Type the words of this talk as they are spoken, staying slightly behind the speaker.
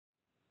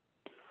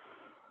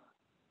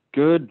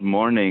Good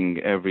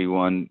morning,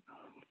 everyone.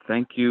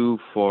 Thank you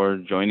for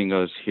joining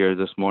us here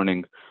this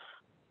morning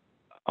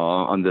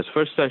on this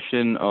first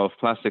session of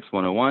Plastics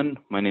 101.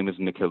 My name is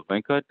Nikhil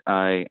Venkat.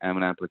 I am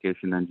an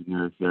application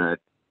engineer here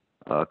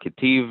at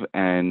KETIV,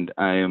 and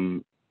I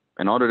am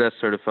an Autodesk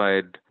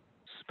certified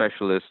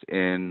specialist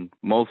in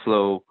mold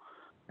flow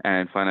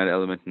and finite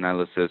element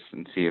analysis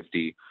and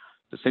CFD,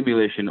 the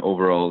simulation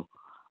overall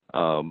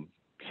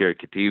here at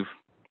KETIV.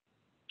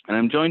 And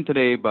I'm joined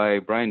today by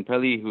Brian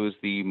Pelly, who is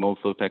the mold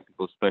flow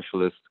technical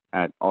specialist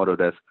at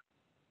Autodesk.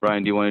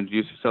 Brian, do you want to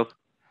introduce yourself?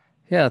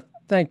 Yeah,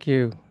 thank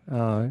you,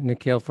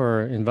 Nikhil,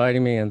 for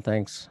inviting me, and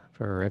thanks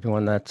for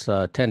everyone that's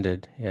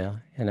attended. Yeah,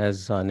 and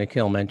as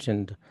Nikhil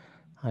mentioned,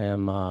 I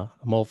am a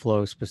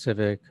MoldFlow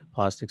specific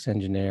plastics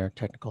engineer,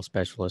 technical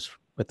specialist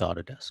with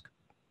Autodesk.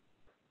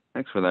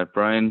 Thanks for that,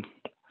 Brian.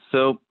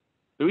 So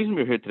the reason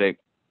we're here today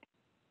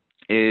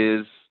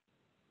is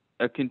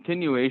a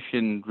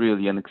continuation,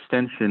 really, an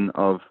extension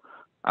of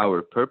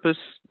our purpose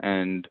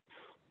and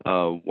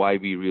why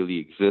we really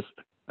exist,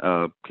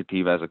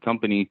 KETIV as a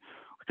company,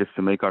 which is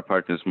to make our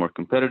partners more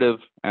competitive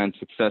and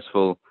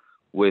successful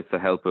with the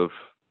help of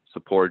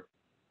support,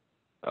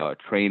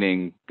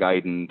 training,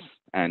 guidance,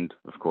 and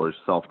of course,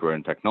 software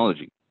and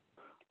technology.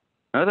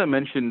 As I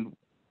mentioned,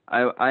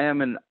 I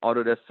am an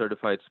Autodesk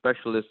certified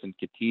specialist, and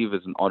KETIV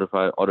is an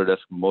Autodesk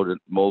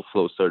mold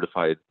flow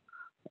certified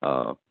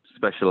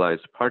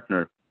specialized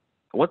partner.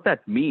 What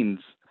that means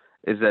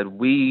is that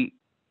we,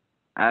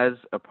 as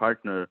a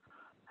partner,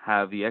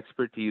 have the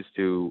expertise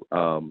to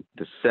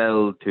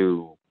sell,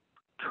 to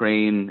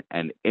train,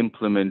 and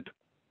implement,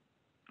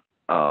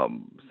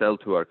 sell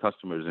to our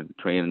customers and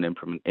train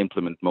and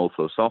implement mold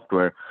flow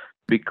software,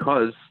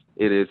 because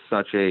it is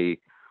such a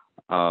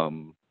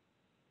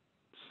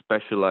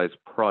specialized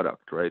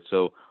product, right?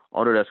 So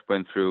Autodesk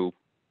went through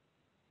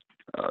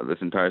this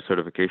entire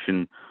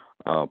certification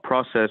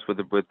process with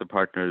the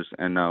partners,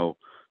 and now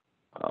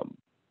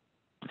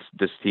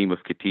this team of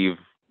KETIV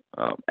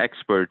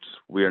experts,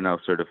 we are now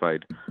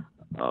certified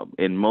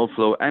in mold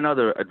flow and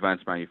other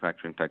advanced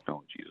manufacturing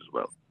technologies as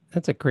well.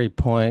 That's a great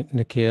point,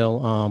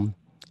 Nikhil.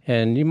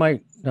 And you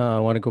might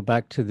want to go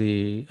back to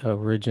the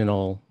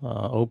original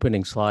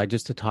opening slide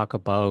just to talk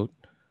about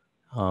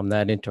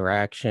that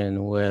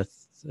interaction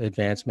with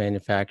advanced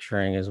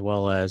manufacturing, as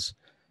well as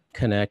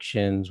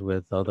connections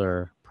with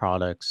other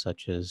products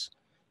such as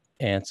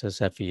ANSYS,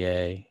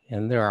 FEA.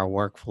 And there are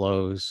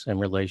workflows and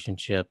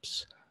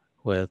relationships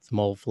with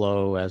mold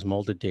flow as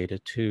molded data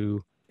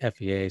to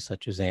FEA,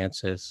 such as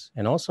ANSYS,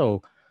 and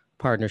also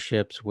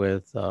partnerships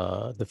with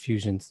the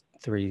Fusion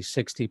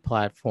 360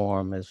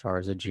 platform as far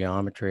as a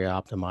geometry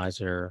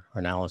optimizer or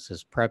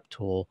analysis prep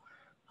tool,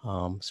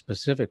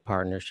 specific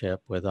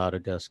partnership with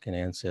Autodesk and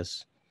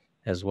ANSYS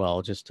as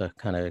well, just to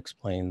kind of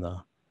explain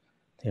the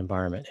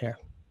environment here.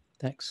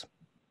 Thanks.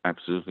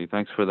 Absolutely.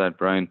 Thanks for that,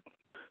 Brian.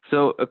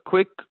 So a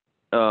quick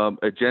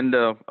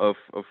agenda of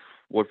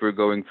what we're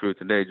going through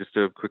today, just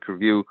a quick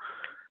review.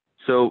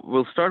 So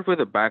we'll start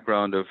with a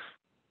background of,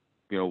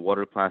 what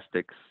are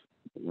plastics,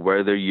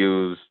 where they're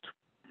used,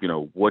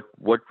 what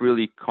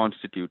really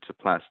constitutes a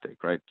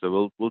plastic, right?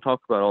 So we'll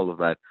talk about all of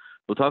that.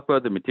 We'll talk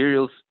about the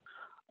materials.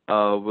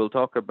 We'll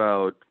talk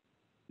about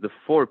the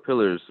four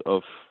pillars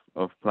of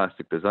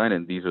plastic design,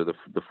 and these are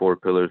the four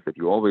pillars that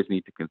you always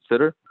need to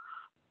consider.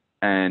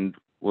 And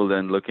we'll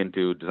then look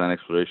into design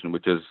exploration,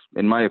 which is,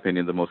 in my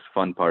opinion, the most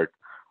fun part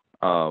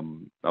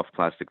of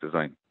plastic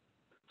design.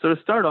 So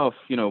to start off,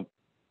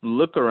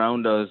 look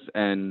around us,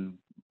 and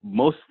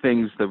most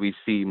things that we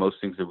see, most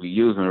things that we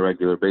use on a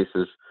regular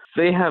basis,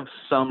 they have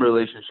some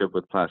relationship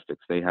with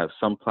plastics. They have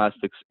some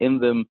plastics in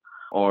them,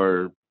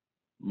 or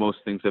most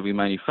things that we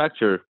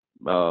manufacture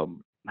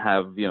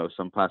have,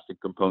 some plastic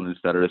components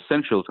that are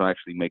essential to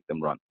actually make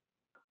them run.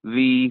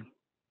 The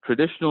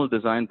traditional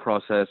design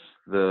process,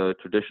 the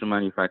traditional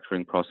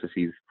manufacturing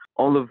processes,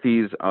 all of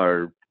these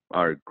are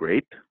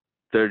great.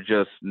 They're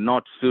just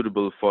not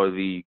suitable for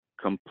the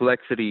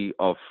complexity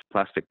of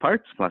plastic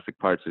parts. Plastic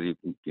parts, they're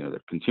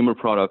consumer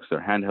products, they're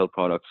handheld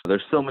products.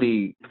 There's so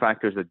many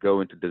factors that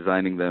go into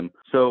designing them.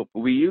 So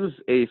we use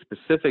a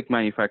specific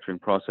manufacturing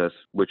process,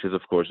 which is,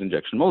 of course,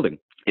 injection molding.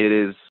 It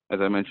is,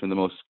 as I mentioned, the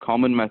most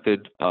common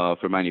method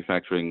for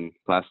manufacturing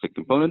plastic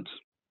components.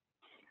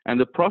 And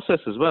the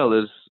process as well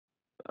is,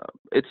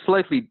 it's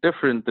slightly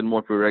different than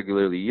what we're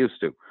regularly used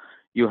to.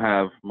 You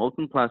have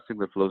molten plastic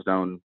that flows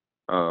down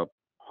a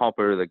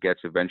hopper that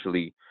gets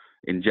eventually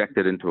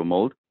injected into a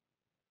mold.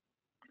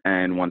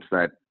 And once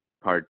that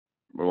part,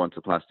 or once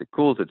the plastic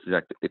cools,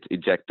 it's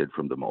ejected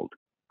from the mold.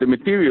 The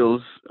plastic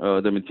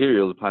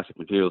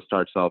material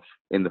starts off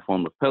in the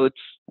form of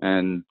pellets,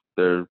 and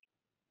they're,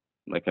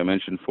 like I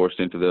mentioned, forced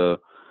into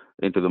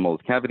the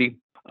mold cavity.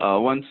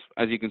 Once,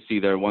 as you can see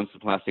there, once the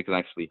plastic is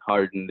actually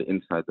hardened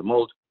inside the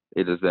mold,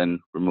 it is then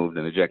removed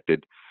and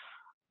ejected.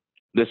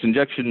 This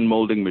injection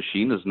molding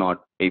machine is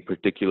not a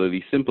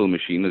particularly simple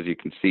machine, as you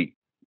can see.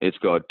 It's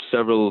got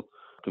several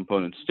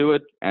components to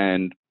it,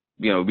 and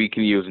we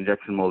can use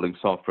injection molding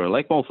software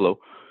like MoldFlow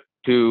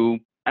to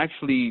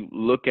actually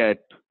look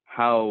at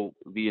how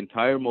the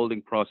entire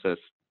molding process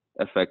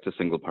affects a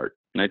single part,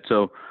 right?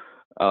 So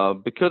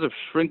because of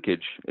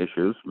shrinkage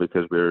issues,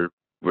 because we're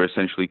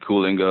essentially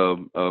cooling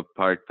a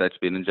part that's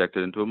been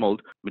injected into a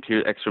mold,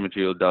 extra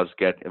material does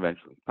get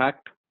eventually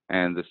packed,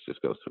 and this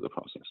just goes through the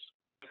process.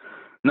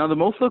 Now, the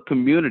mold flow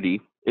community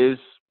is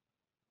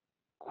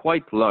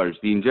quite large,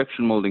 the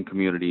injection molding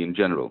community in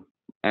general.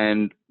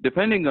 And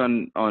depending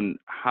on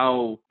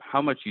how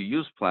much you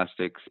use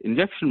plastics,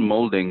 injection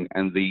molding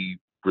and the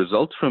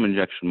results from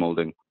injection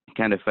molding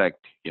can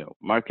affect,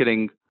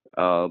 marketing.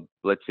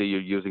 Let's say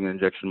you're using an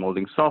injection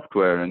molding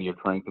software and you're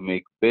trying to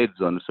make bids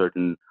on a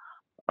certain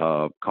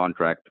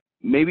contract.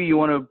 Maybe you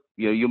want to,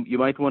 you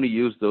might want to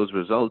use those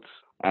results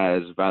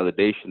as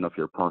validation of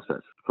your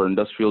process. For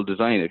industrial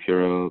design, if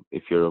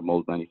you're a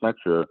mold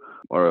manufacturer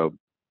or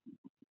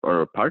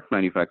a part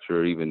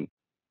manufacturer, even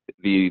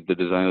the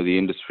design of the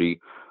industry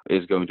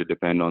is going to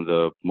depend on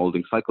the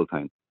molding cycle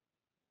time.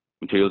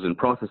 Materials and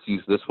processes,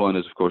 this one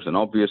is of course an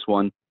obvious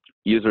one.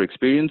 User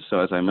experience, so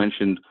as I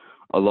mentioned,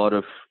 a lot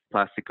of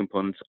plastic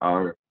components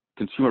are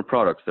consumer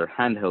products. They're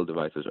handheld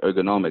devices,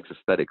 ergonomics,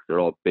 aesthetics. They're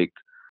all big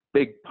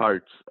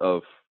parts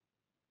of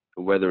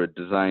whether a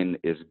design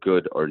is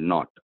good or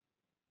not.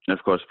 And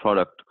of course,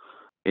 product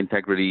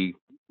integrity,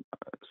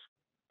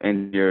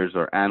 engineers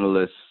or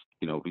analysts,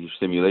 your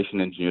simulation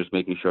engineers,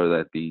 making sure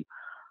that the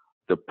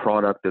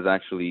product is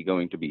actually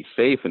going to be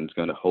safe and it's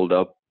going to hold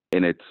up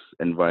in its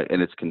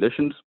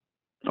conditions,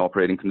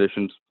 operating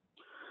conditions.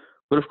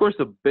 But of course,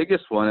 the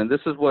biggest one, and this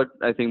is what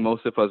I think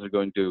most of us are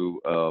going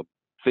to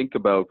think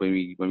about when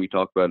we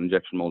talk about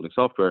injection molding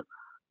software,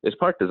 is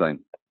part design.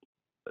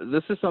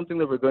 This is something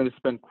that we're going to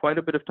spend quite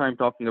a bit of time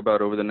talking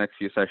about over the next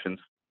few sessions.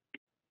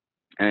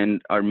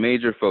 And our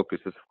major focus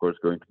is, of course,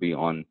 going to be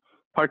on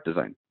part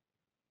design.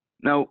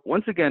 Now,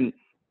 once again,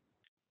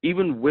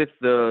 even with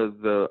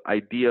the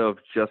idea of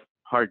just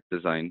part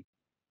design,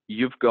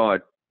 you've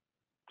got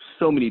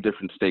so many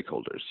different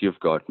stakeholders. You've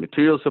got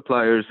material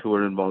suppliers who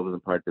are involved in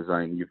part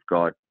design. You've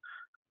got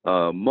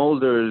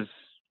molders,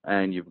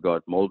 and you've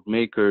got mold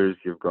makers.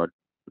 You've got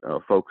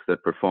folks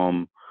that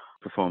perform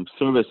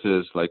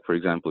services, like, for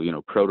example,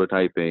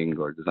 prototyping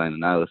or design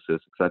analysis,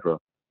 etc.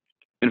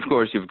 And of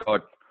course, you've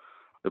got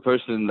the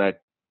person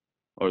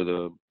or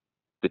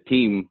the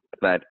team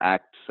that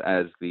acts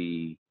as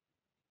the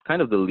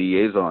kind of the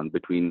liaison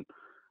between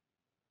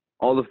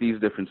all of these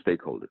different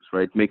stakeholders,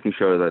 right? Making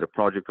sure that a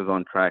project is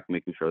on track,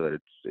 making sure that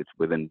it's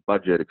within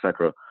budget,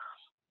 etc.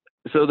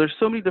 So there's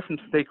so many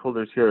different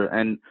stakeholders here.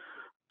 And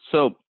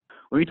so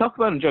when we talk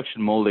about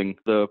injection molding,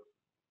 the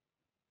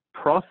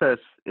process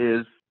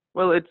is,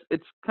 well,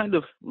 it's kind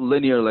of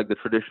linear, like the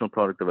traditional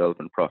product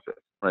development process,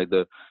 right?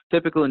 The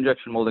typical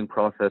injection molding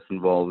process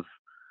involves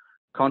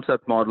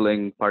concept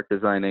modeling, part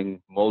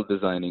designing, mold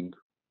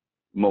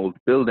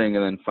building,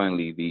 and then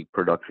finally the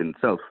production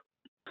itself.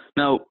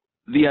 Now,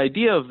 the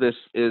idea of this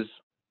is,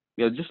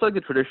 just like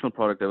the traditional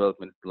product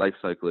development life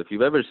cycle, if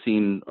you've ever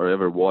seen or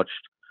ever watched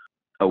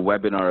a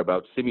webinar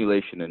about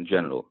simulation in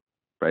general,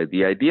 right?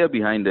 The idea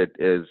behind it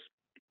is,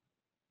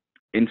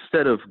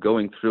 instead of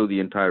going through the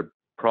entire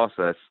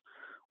process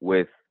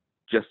with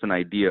just an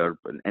idea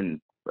and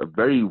a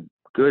very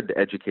good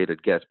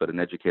educated guess, but an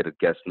educated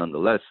guess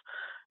nonetheless,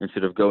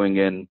 instead of going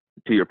in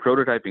to your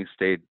prototyping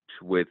stage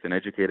with an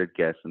educated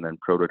guess and then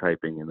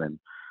prototyping and then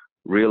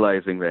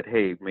realizing that,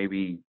 hey,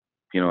 maybe,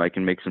 I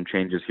can make some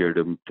changes here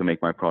to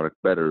make my product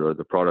better, or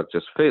the product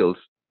just fails.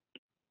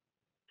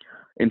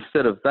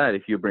 Instead of that,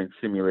 if you bring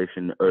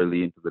simulation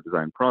early into the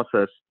design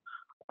process,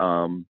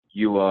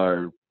 you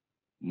are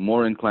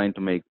more inclined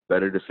to make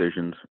better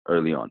decisions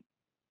early on.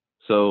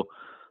 So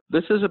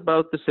this is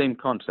about the same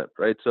concept,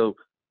 right? So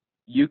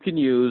you can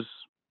use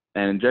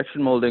an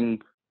injection molding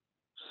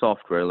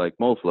software like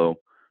MoldFlow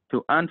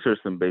to answer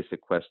some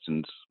basic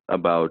questions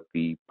about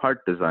the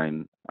part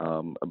design,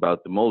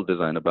 about the mold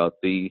design, about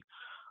the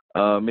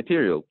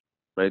material,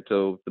 right?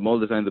 So the mold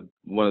design,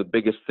 one of the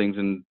biggest things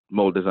in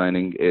mold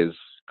designing is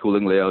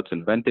cooling layouts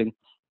and venting.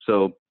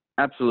 So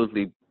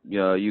absolutely,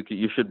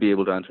 you should be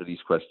able to answer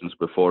these questions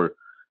before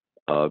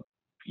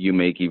you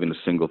make even a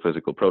single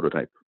physical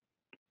prototype.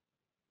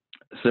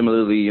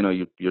 Similarly,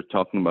 you're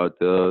talking about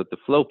the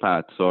flow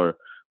paths, or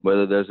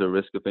whether there's a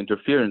risk of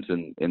interference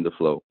in the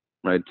flow,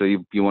 right? So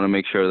you want to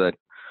make sure that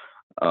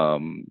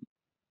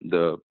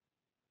the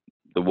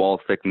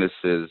wall thickness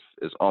is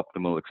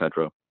optimal,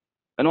 etc.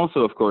 And also,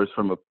 of course,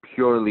 from a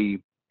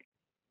purely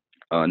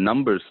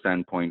numbers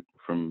standpoint,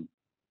 from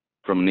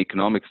an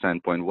economic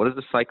standpoint, what is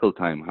the cycle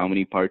time? How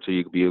many parts are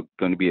you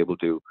going to be able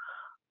to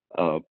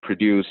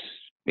produce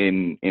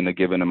in a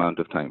given amount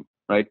of time,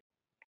 right?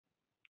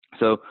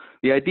 So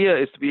the idea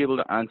is to be able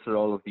to answer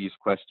all of these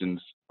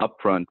questions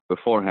upfront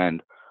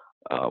beforehand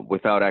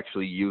without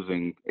actually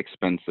using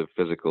expensive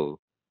physical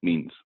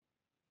means.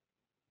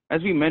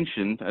 As we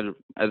mentioned,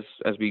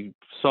 as we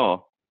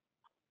saw,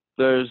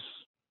 there's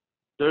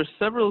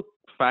several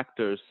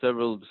factors,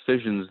 several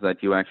decisions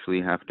that you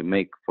actually have to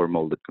make for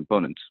molded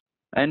components.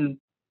 And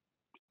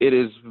it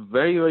is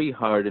very, very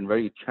hard and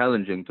very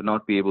challenging to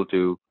not be able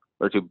to,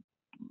 or to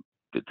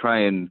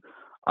try and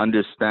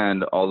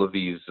understand all of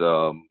these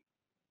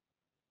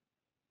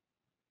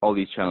all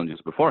these challenges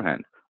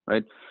beforehand,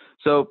 right?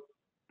 So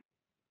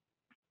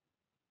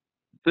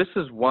this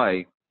is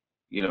why,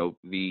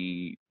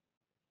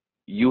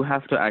 you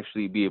have to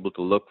actually be able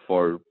to look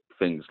for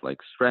things like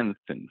strength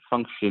and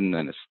function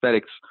and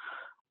aesthetics,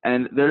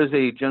 and there is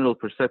a general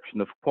perception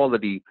of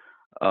quality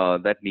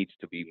that needs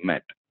to be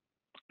met.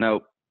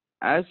 Now,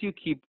 as you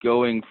keep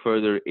going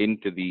further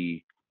into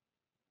the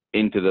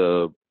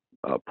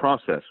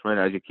process, right?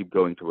 As you keep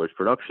going towards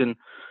production,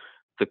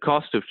 the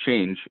cost of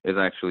change is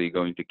actually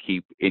going to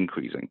keep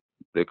increasing.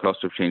 The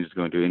cost of change is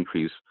going to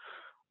increase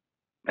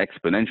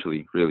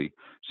exponentially, really.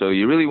 So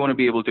you really want to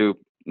be able to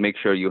make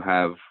sure you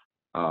have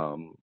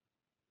um,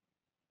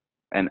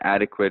 an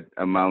adequate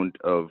amount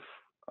of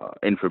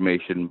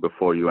information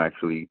before you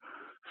actually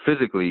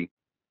physically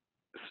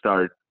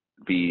start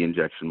the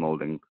injection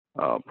molding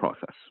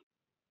process.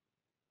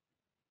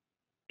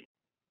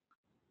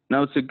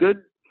 Now, it's a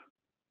good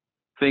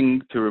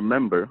thing to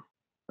remember,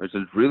 it's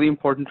really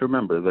important to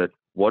remember that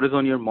what is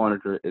on your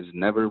monitor is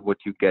never what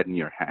you get in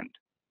your hand,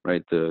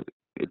 right?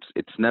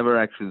 It's never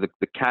actually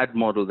the CAD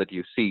model that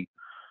you see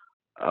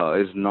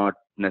is not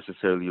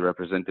necessarily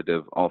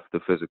representative of the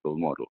physical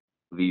model.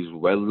 These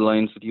weld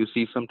lines that you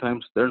see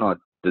sometimes, they're not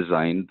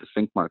designed. The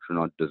sink marks are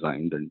not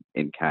designed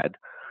in CAD.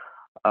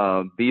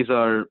 These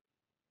are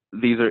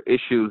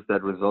issues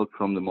that result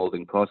from the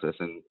molding process.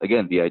 And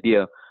again, the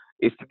idea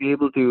is to be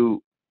able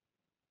to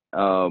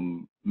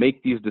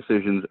make these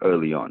decisions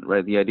early on,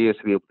 right? The idea is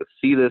to be able to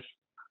see this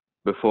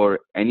before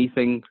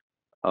anything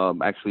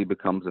actually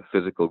becomes a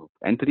physical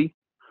entity.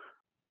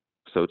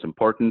 So it's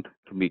important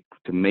to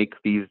make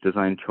these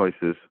design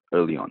choices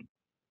early on.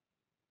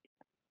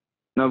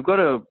 Now I've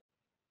got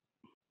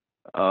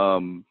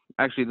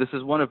actually, this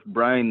is one of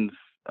Brian's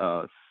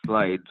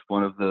slides.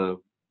 One of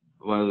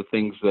the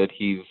things that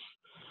he's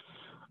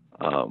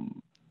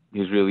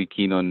really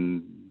keen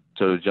on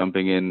sort of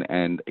jumping in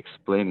and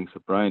explaining.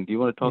 So Brian, do you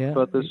want to talk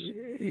about this?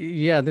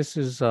 Yeah, this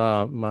is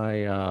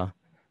my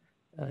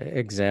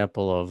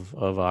example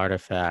of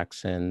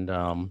artifacts, and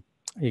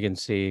you can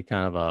see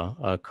kind of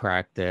a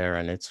crack there,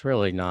 and it's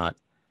really not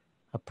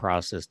a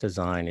process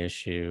design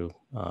issue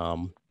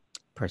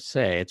per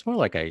se. It's more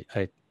like a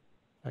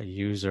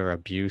user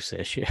abuse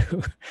issue.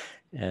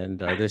 And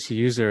this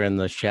user in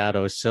the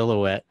shadow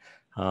silhouette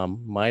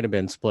might have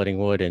been splitting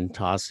wood and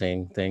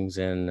tossing things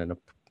in an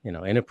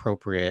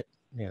inappropriate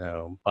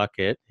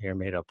bucket here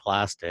made of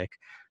plastic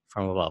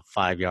from about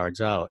 5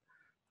 yards out.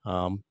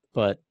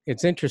 But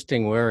it's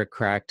interesting where it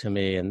cracked to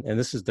me, and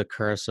this is the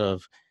curse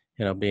of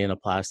being a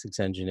plastics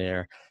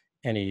engineer.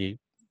 Any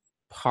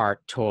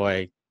part,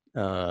 toy,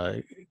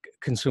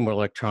 consumer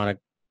electronic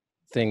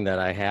thing that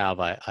I have,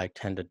 I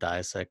tend to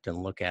dissect and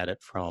look at it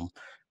from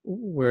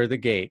where are the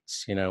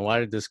gates, why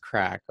did this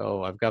crack?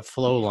 Oh, I've got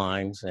flow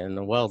lines and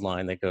the weld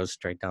line that goes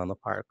straight down the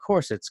part. Of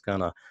course, it's going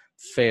to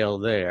fail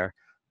there.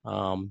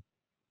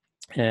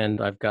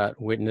 And I've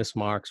got witness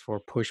marks for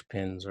push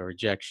pins or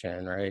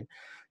ejection, right?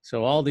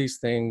 So all these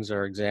things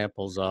are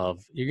examples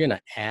of you're going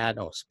to add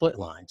split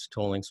lines,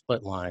 tooling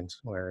split lines,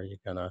 where you're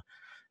going to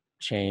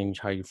change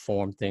how you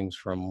form things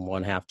from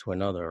one half to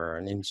another or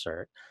an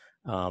insert.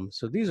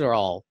 So these are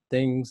all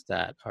things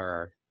that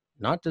are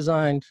not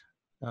designed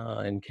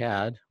in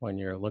CAD when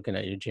you're looking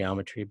at your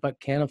geometry, but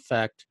can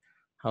affect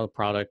how the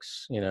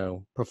products,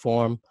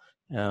 perform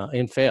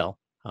and fail.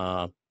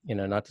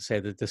 Not to say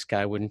that this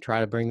guy wouldn't try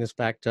to bring this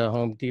back to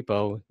Home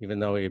Depot, even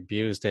though he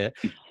abused it,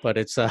 but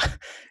it's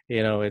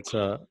it's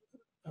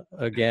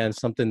again,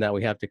 something that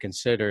we have to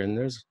consider. And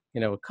there's,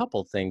 a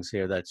couple things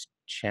here that's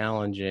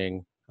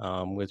challenging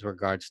with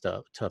regards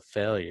to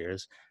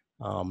failures.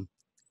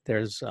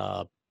 There's,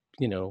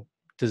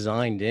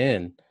 designed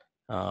in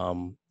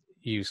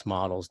use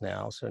models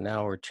now. So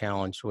now we're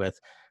challenged with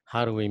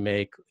how do we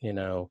make,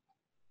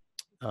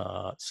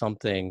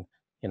 something,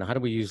 how do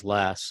we use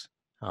less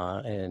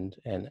and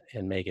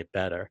make it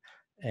better?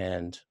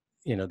 And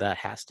that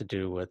has to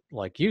do with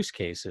like use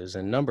cases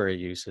and number of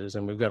uses.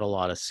 And we've got a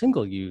lot of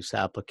single use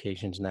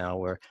applications now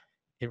where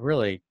it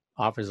really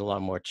offers a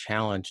lot more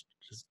challenge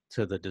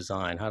to the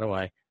design. How do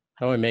I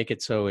make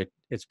it so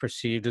it's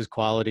perceived as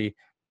quality,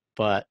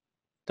 but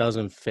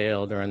doesn't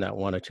fail during that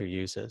one or two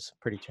uses?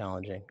 Pretty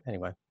challenging.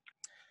 Anyway,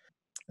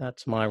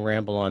 that's my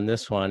ramble on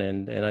this one.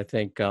 And I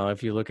think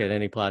if you look at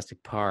any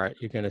plastic part,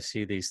 you're going to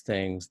see these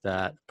things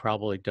that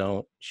probably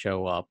don't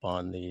show up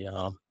on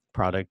the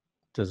product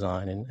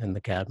design in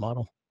the CAD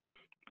model.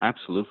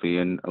 Absolutely.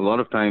 And a lot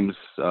of times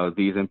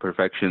these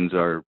imperfections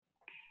are,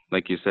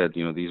 like you said,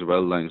 these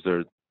weld lines,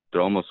 they're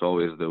almost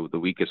always the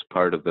weakest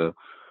part of the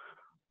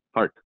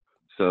part.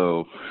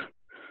 So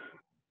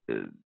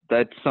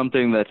that's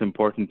something that's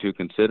important to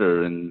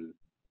consider. And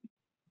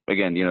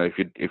again,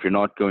 if you're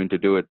not going to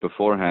do it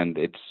beforehand,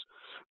 it's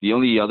the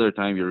only other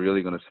time you're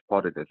really going to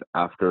spot it is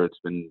after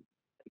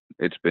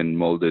it's been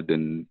molded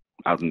and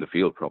out in the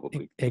field,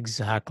 probably.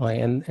 Exactly.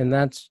 And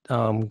that's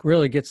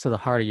really gets to the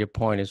heart of your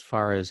point as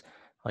far as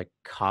like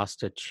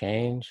cost of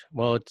change.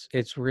 Well,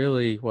 it's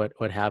really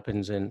what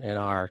happens in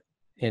our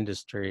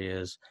industry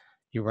is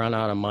you run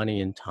out of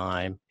money and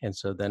time. And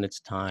so then it's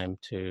time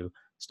to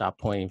stop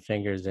pointing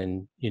fingers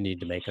and you need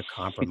to make a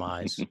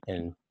compromise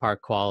in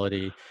part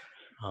quality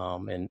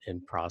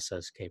and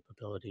process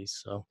capabilities.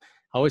 So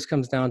always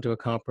comes down to a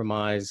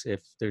compromise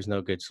if there's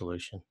no good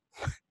solution.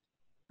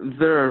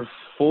 There are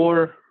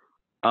four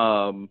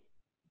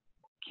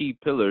key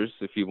pillars,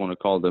 if you want to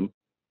call them,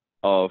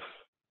 of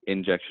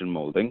injection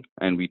molding,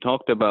 and we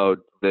talked about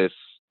this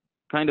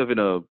kind of in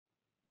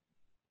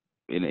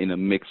a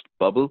mixed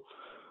bubble,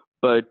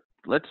 but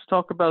let's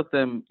talk about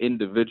them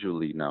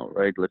individually now,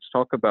 right? Let's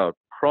talk about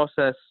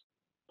process,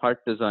 part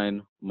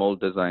design, mold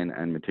design,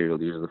 and material.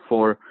 These are the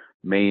four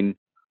main,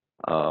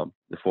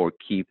 the four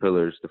key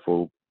pillars, the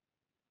four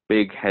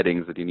big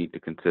headings that you need to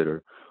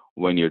consider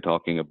when you're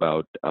talking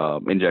about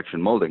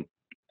injection molding.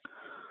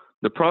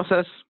 The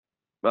process,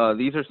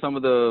 these are some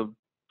of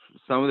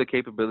the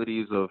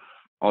capabilities of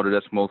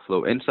Autodesk Mold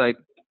Flow Insight.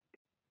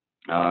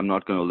 I'm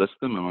not going to list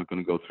them. I'm not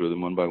going to go through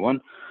them one by one.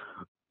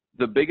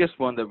 The biggest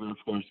one that we're of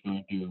course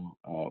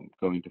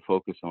going to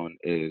focus on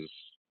is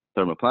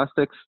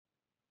thermoplastics,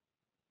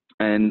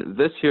 and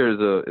this here is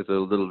a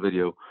little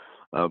video.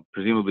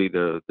 Presumably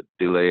the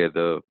delay at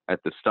the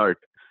start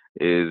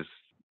is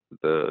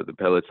the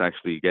pellets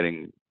actually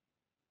getting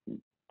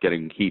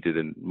heated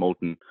and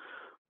molten,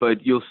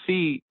 but you'll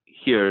see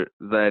here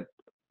that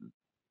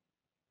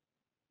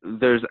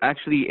there's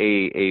actually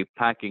a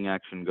packing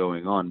action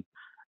going on,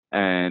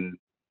 and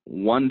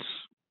once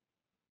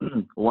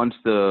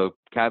the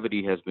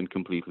cavity has been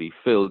completely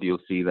filled, you'll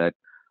see that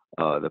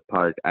the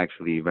part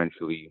actually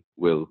eventually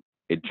will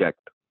eject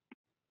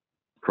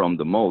from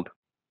the mold.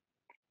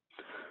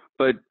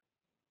 But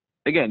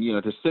again,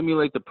 to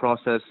simulate the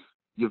process,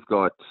 you've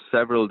got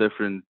several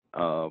different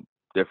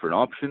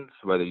options,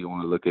 whether you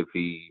want to look at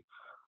the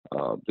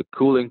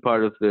cooling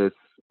part of this,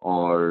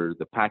 or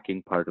the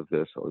packing part of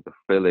this, or the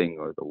filling,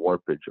 or the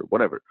warpage, or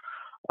whatever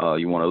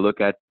you want to look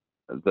at.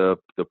 The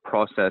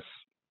process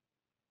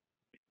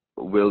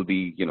will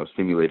be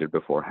simulated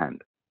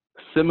beforehand.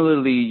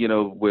 Similarly,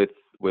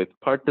 with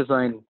part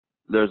design,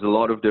 there's a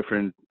lot of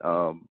different.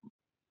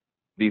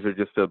 These are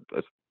just a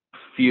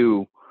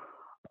few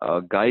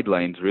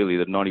guidelines, really.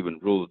 They're not even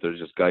rules. They're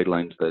just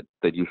guidelines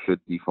that you should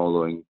be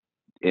following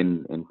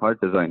in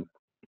part design.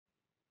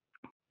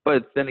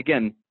 But then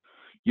again,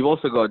 you've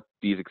also got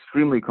these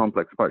extremely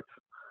complex parts.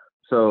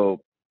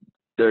 So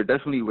there are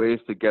definitely ways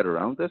to get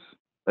around this.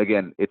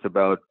 Again, it's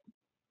about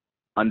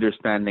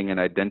understanding and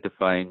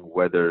identifying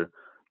whether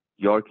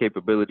your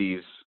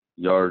capabilities,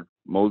 your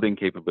molding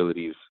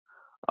capabilities,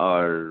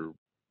 are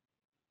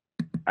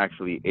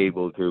actually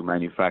able to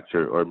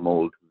manufacture or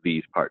mold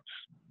these parts.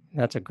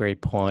 That's a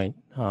great point,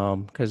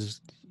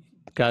 because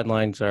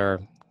guidelines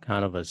are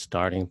kind of a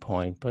starting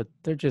point, but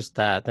they're just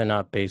that. They're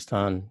not based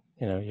on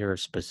your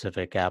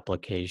specific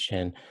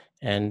application,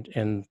 and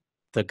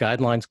the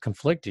guidelines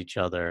conflict each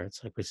other.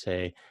 It's like we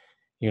say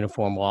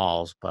uniform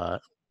walls,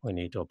 but we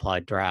need to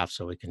apply draft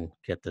so we can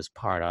get this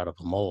part out of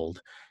a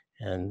mold.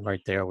 And right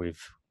there, we've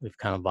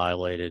kind of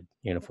violated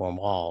uniform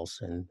walls.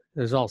 And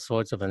there's all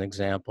sorts of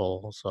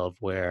examples of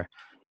where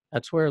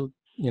that's where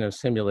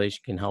simulation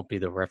can help be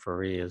the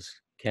referee. Is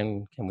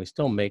can we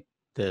still make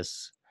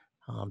this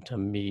to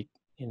meet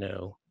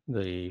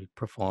the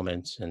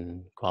performance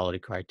and quality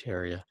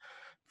criteria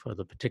for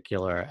the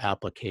particular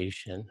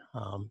application.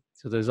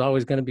 So there's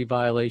always going to be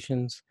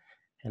violations,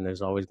 and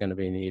there's always going to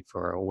be a need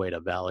for a way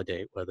to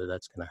validate whether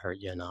that's going to hurt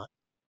you or not.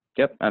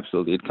 Yep,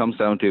 absolutely. It comes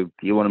down to,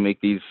 do you want to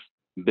make these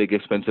big,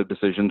 expensive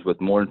decisions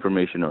with more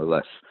information or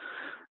less?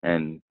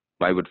 And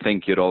I would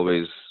think you'd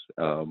always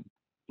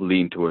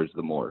lean towards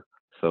the more.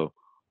 So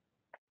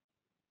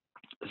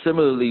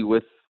similarly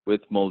with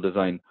mold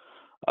design,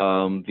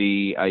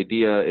 the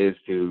idea is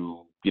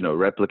to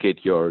replicate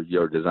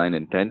your design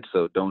intent.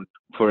 So don't,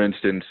 for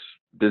instance,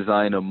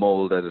 design a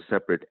mold as a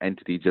separate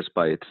entity just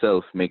by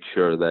itself. Make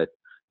sure that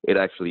it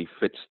actually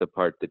fits the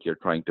part that you're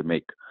trying to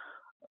make.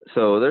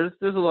 So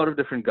there's a lot of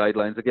different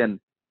guidelines. Again,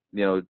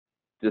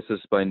 this is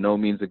by no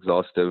means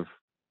exhaustive.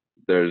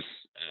 There's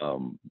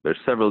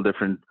several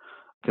different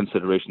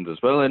considerations as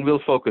well, and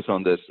we'll focus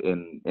on this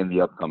in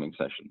the upcoming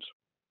sessions.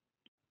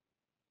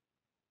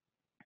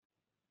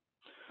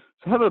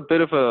 So I have a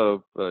bit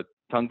of a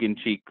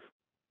tongue-in-cheek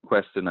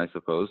question, I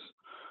suppose.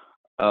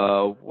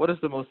 What is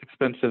the most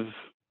expensive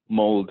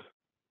mold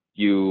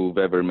you've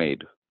ever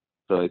made?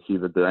 So I see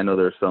that I know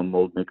there are some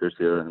mold makers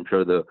here, and I'm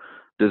sure the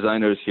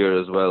designers here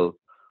as well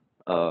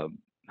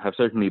have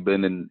certainly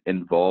been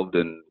involved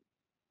in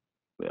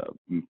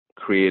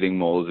creating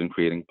molds and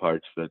creating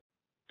parts that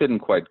didn't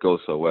quite go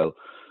so well.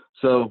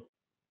 So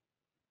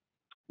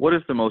what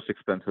is the most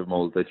expensive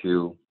mold that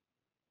you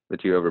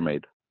ever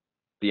made?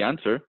 The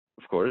answer,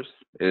 of course,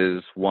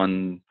 is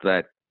one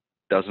that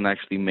doesn't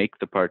actually make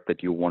the part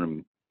that you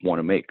want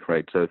to make,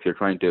 right? So if you're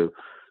trying to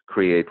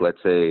create,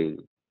 let's say,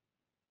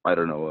 I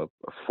don't know,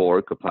 a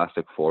fork, a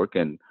plastic fork,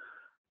 and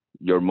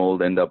your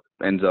mold ends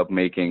up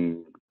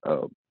making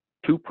a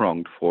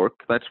two-pronged fork,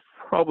 that's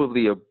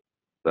probably a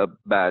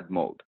bad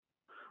mold,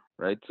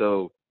 right?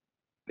 So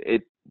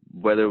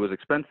whether it was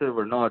expensive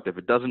or not, if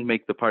it doesn't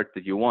make the part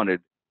that you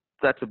wanted,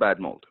 that's a bad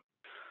mold.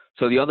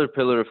 So the other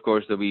pillar, of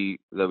course, that we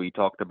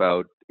talked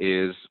about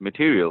is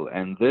material,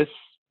 and this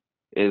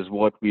is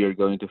what we are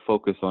going to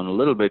focus on a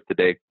little bit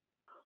today.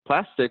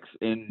 Plastics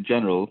in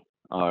general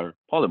are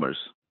polymers.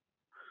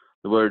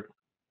 The word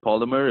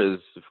polymer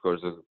is, of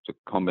course, a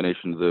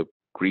combination of the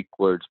Greek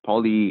words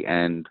poly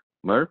and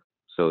mer,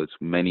 so it's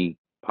many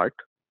part.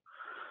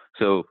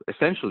 So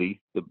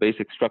essentially, the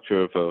basic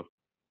structure of a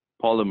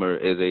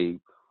polymer is a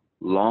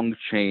long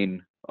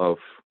chain of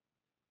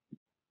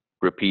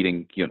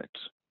repeating units,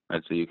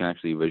 right? So you can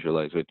actually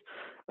visualize it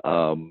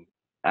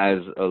as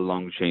a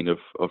long chain of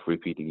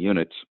repeating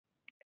units.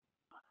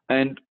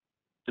 And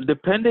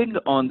depending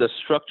on the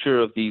structure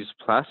of these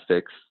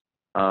plastics,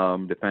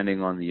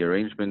 depending on the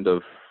arrangement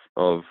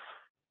of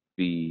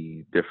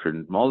the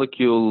different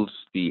molecules,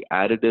 the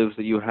additives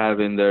that you have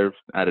in there,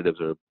 additives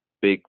are a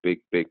big, big,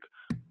 big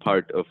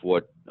part of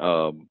what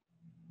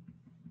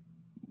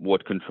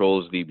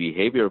controls the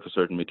behavior of a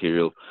certain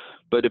material.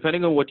 But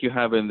depending on what you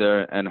have in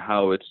there and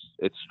how it's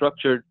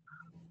structured,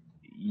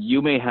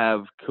 you may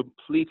have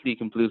completely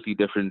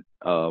different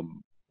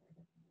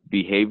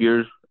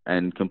behaviors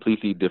and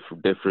completely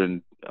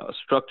different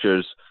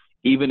structures,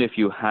 even if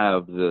you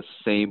have the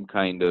same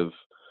kind of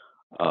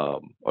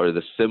or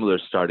the similar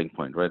starting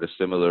point, right? A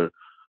similar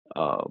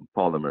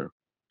polymer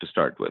to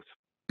start with.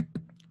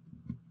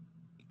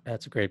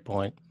 That's a great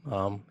point.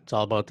 It's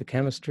all about the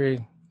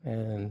chemistry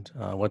and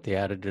what the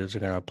additives are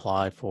going to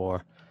apply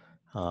for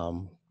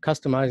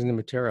customizing the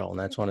material. And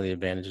that's one of the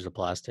advantages of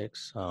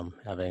plastics,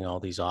 having all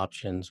these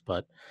options.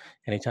 But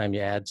anytime you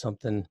add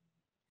something,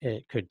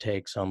 it could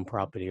take some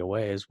property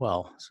away as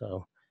well.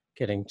 So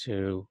getting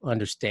to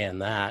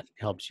understand that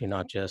helps you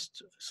not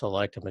just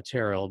select a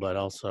material, but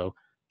also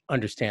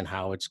understand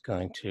how it's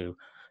going to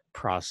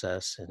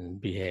process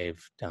and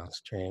behave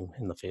downstream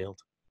in the field.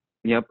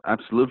 Yep,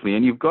 absolutely.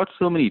 And you've got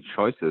so many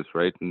choices,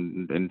 right?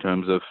 In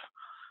terms of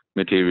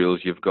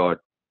materials, you've got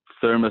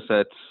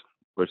thermosets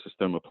versus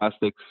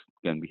thermoplastics.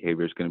 Again,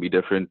 behavior is going to be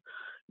different.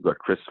 You've got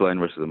crystalline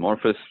versus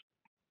amorphous.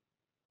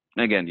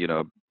 Again,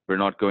 we're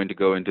not going to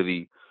go into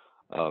the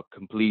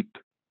complete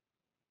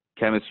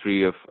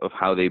chemistry of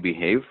how they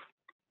behave,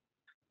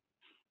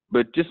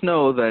 but just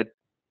know that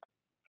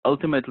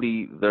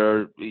ultimately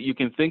you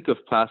can think of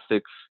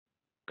plastics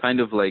kind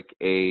of like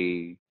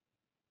a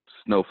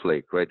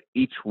snowflake, right?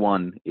 Each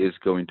one is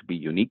going to be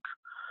unique.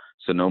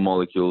 So no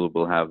molecule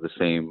will have the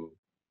same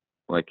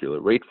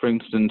molecular weight, for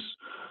instance.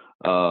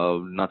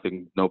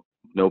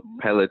 No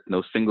pellet,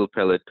 no single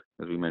pellet.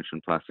 As we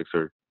mentioned, plastics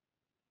are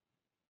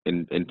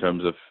in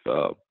terms of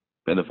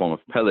in the form of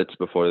pellets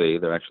before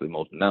they're actually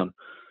molten down.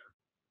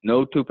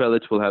 No two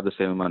pellets will have the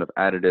same amount of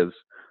additives.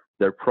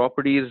 Their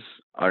properties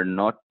are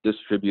not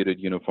distributed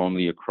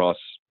uniformly across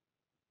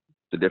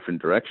the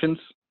different directions.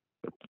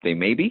 They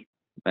may be,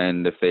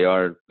 and if they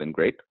are, then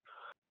great.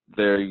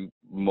 They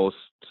most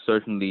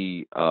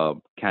certainly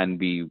can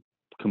be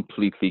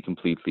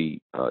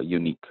completely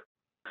unique.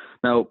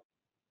 Now,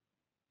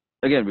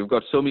 again, we've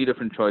got so many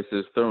different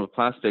choices.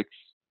 Thermoplastics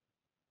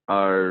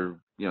are,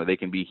 they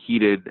can be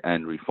heated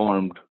and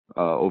reformed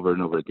over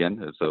and over again.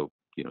 So,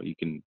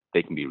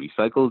 they can be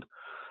recycled.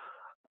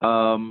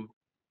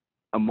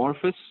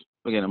 Amorphous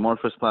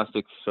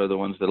plastics are the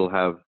ones that'll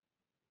have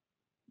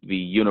the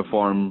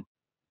uniform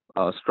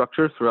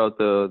structure throughout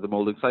the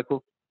molding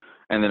cycle.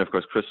 And then, of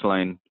course,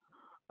 crystalline,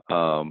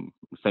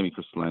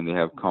 semi-crystalline, they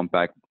have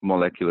compact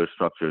molecular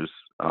structures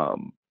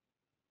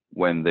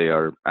when they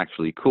are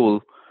actually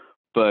cool,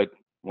 but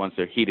once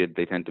they're heated,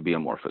 they tend to be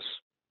amorphous.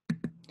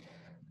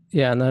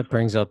 Yeah, and that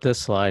brings up this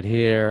slide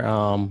here,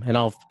 and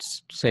I'll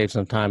save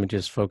some time and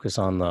just focus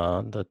on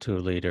the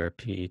 2-liter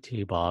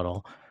PET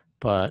bottle.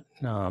 But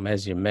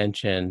as you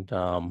mentioned,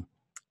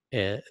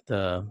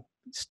 the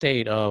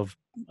state of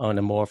an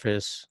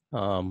amorphous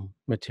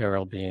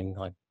material being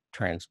like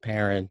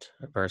transparent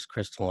versus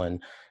crystalline,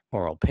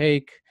 more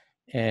opaque,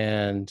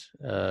 and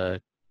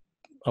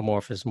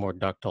amorphous, more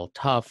ductile,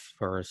 tough,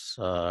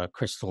 versus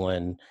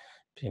crystalline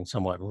being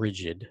somewhat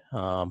rigid.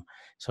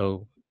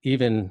 So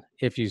even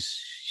if you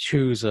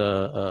choose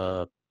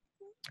a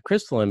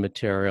crystalline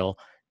material,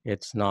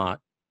 it's not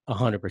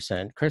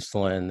 100%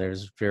 crystalline.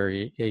 There's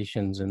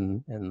variations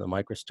in the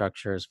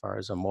microstructure as far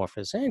as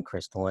amorphous and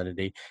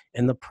crystallinity,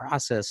 and the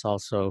process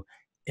also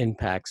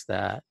impacts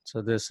that.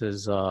 So this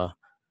is a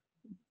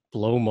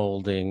blow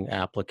molding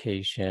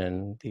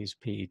application, these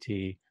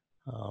PET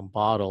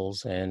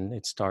bottles, and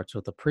it starts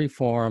with a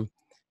preform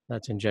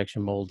that's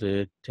injection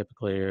molded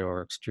typically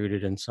or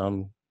extruded in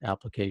some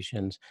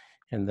applications,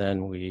 and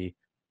then we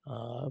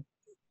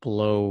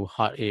blow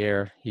hot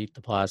air, heat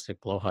the plastic,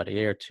 blow hot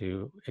air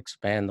to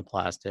expand the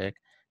plastic,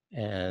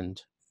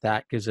 and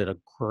that gives it a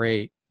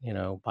great,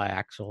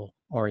 biaxial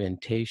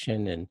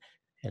orientation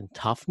and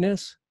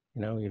toughness,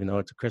 even though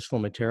it's a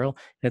crystalline material.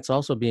 And it's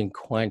also being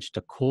quenched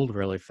or cooled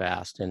really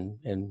fast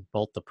in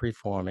both the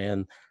preform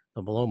and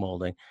the blow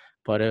molding.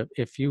 But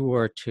if you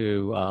were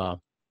to,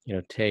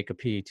 take a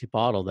PET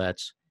bottle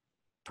that's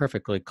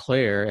perfectly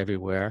clear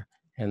everywhere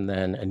and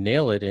then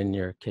nail it in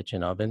your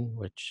kitchen oven,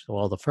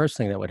 the first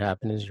thing that would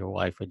happen is your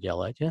wife would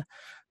yell at you.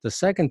 The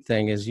second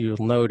thing is you'll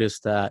notice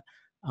that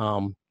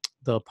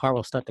the part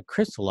will start to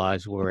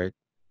crystallize where it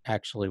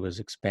actually was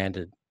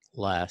expanded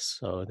less.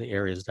 So the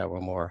areas that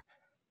were more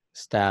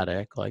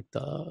static, like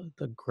the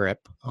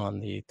grip on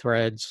the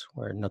threads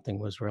where nothing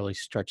was really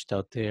stretched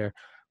out there,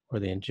 or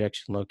the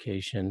injection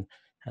location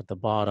at the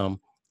bottom,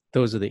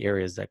 those are the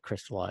areas that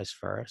crystallize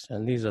first.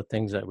 And these are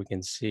things that we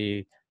can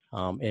see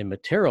in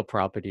material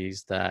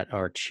properties that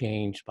are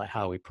changed by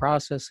how we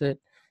process it,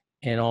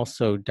 and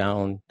also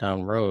down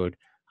road,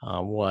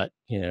 what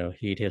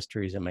heat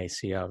histories it may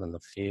see out in the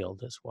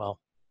field as well.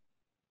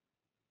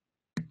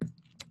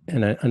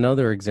 And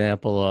another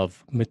example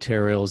of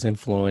materials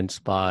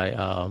influenced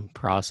by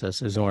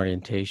process is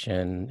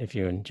orientation. If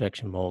you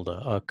injection mold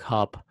a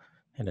cup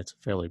and it's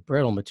a fairly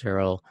brittle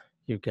material,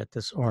 you get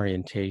this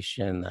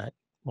orientation that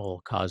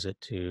will cause it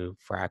to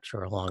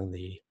fracture along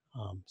the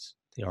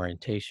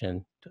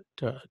orientation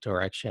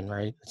direction,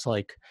 right? It's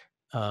like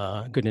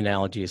a good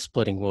analogy is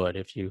splitting wood.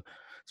 If you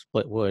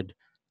split wood,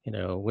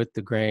 with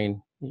the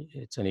grain,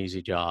 it's an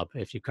easy job.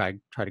 If you try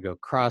to go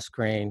cross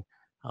grain,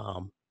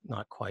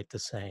 not quite the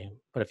same.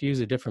 But if you use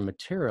a different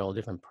material, a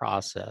different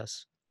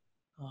process,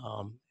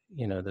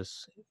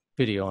 this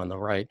video on the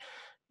right,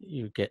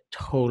 you get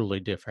totally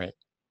different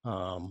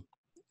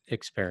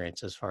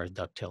experience as far as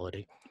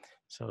ductility.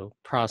 So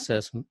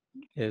process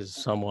is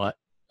somewhat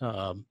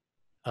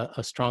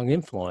a strong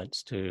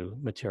influence to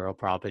material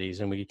properties,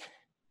 and we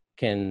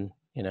can,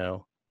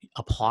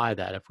 apply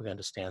that if we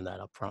understand that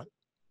up front.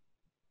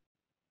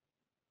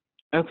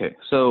 Okay,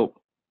 so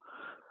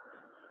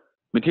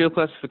material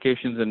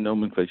classifications and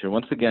nomenclature.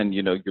 Once again,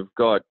 you've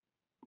got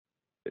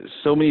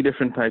so many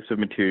different types of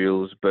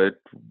materials, but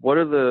what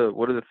are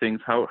the things?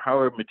 How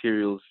are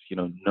materials,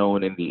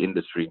 known in the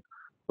industry?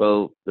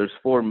 Well, there's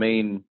four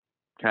main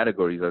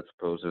categories, I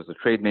suppose. There's the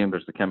trade name,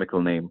 there's the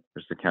chemical name,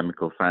 there's the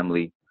chemical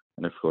family,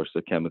 and of course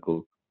the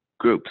chemical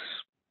groups.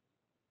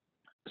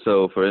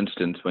 So, for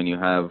instance, when you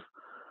have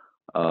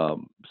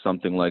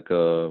something like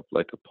a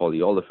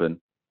polyolefin,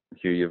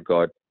 here you've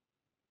got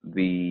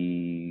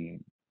the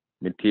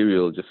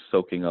material just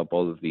soaking up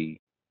all of the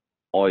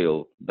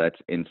oil that's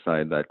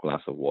inside that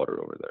glass of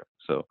water over there.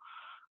 So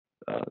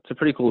it's a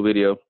pretty cool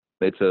video.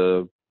 It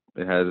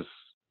has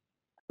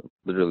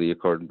literally,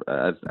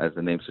 as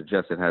the name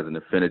suggests, it has an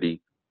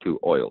affinity to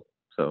oil.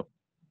 So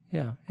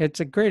yeah, it's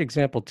a great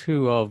example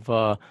too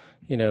of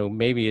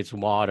maybe it's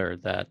water,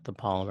 that the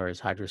polymer is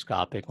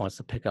hygroscopic, wants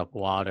to pick up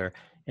water,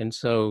 and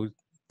so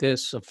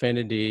this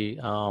affinity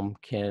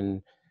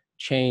can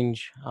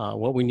change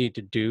what we need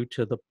to do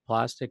to the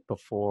plastic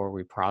before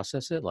we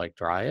process it, like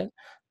dry it.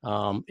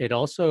 It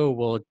also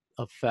will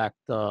affect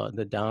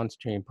the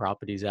downstream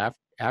properties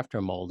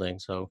after molding.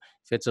 So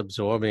if it's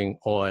absorbing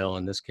oil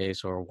in this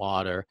case, or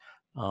water,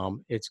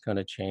 it's going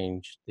to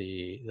change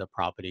the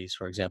properties.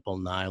 For example,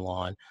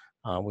 nylon.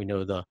 We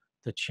know the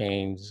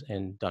change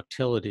in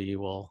ductility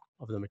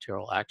of the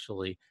material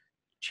actually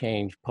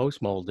change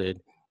post-molded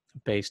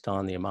based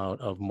on the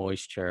amount of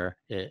moisture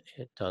it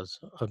does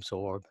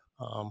absorb.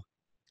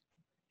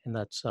 And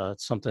that's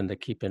something to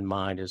keep in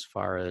mind as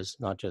far as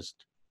not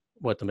just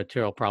what the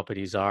material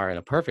properties are in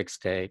a perfect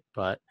state,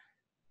 but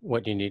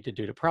what you need to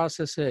do to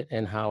process it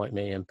and how it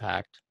may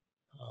impact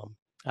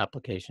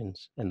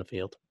applications in the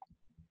field.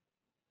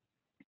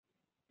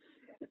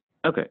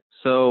 okay,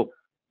 so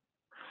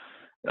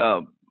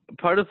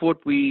part of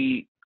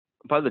the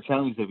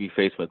challenge that we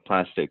face with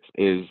plastics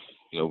is,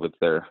 with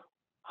their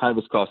high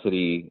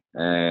viscosity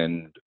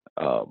and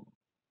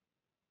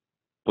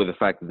with the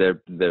fact that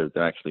they're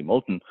actually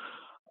molten,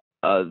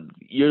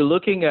 you're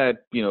looking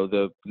at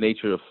the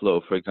nature of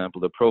flow. For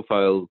example, the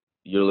profile,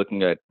 you're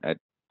looking at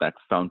that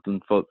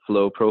fountain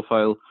flow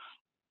profile.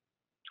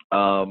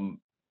 And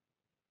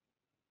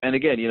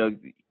again,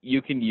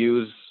 you can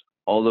use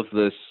all of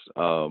this,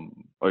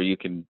 or you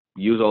can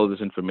use all of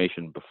this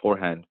information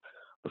beforehand,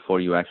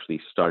 before you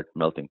actually start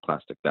melting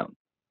plastic down.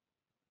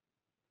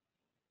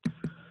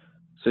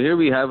 So here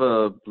we have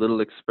a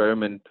little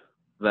experiment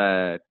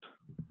that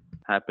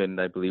happened,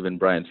 I believe, in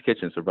Brian's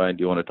kitchen. So Brian,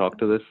 do you want to talk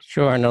to this?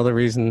 Sure. Another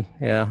reason,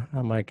 yeah,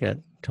 I might get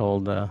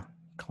told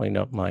clean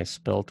up my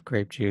spilt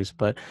grape juice,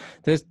 but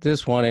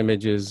this one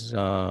image is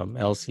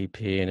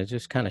LCP, and it's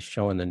just kind of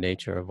showing the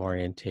nature of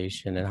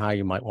orientation and how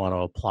you might want to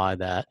apply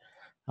that.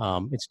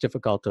 It's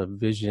difficult to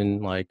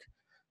vision like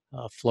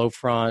flow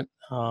front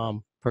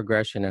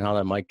progression and how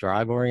that might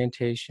drive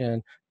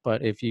orientation,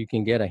 but if you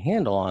can get a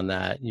handle on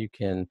that, you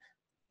can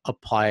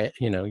apply it,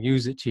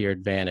 use it to your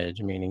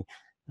advantage, meaning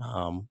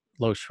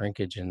low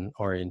shrinkage and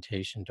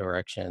orientation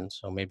direction.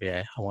 So maybe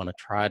I want to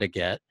try to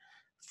get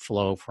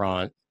flow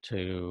front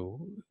to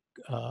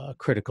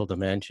critical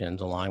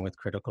dimensions, align with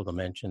critical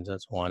dimensions.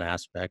 That's one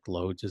aspect.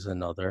 Loads is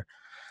another.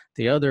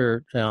 The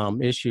other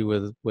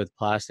issue with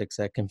plastics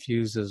that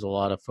confuses a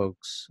lot of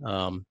folks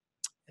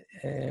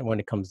when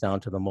it comes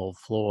down to the mold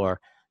floor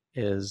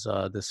is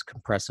this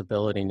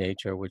compressibility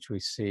nature, which we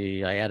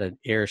see. I added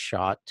air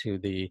shot to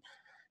the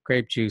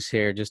grape juice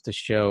here just to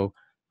show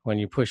when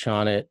you push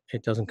on it,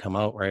 it doesn't come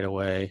out right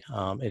away,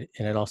 and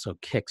it also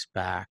kicks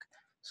back.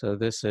 So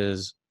this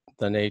is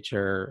the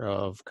nature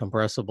of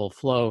compressible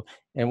flow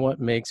and what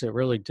makes it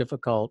really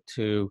difficult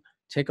to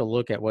take a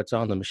look at what's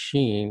on the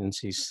machine and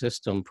see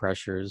system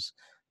pressures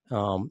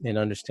and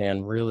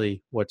understand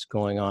really what's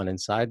going on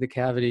inside the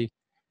cavity.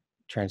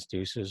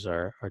 Transducers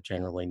are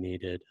generally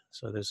needed.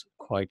 So there's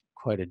quite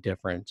a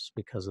difference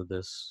because of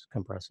this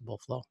compressible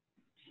flow.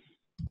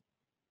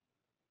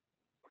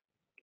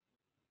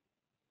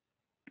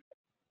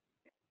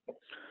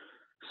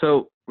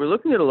 So we're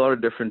looking at a lot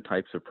of different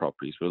types of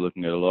properties. We're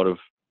looking at a lot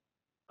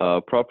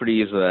of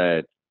properties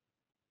that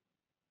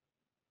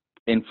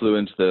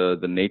influence the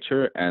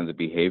nature and the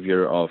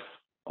behavior of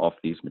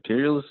these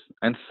materials,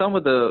 and some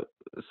of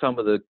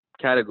the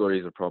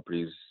categories of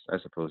properties, I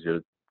suppose,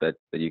 that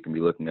you can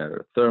be looking at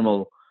are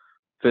thermal,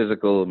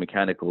 physical,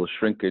 mechanical,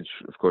 shrinkage.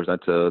 Of course,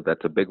 that's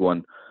a big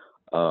one.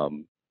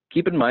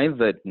 Keep in mind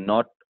that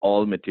not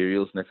all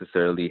materials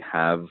necessarily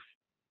have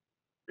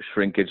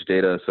shrinkage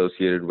data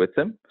associated with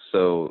them,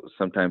 so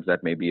sometimes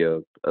that may be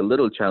a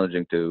little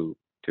challenging to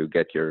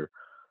get your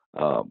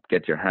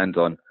hands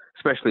on,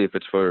 especially if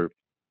it's for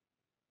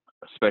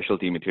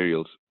specialty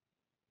materials.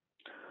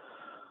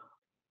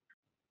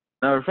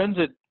 Now, our friends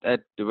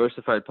at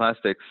Diversified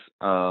Plastics,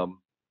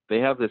 they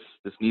have this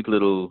neat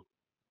little,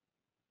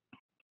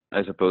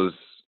 I suppose,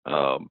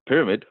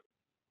 pyramid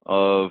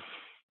of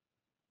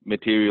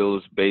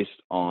materials based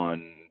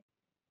on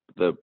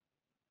the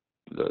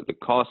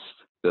cost,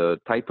 the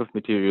type of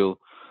material,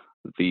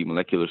 the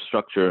molecular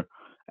structure,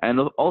 and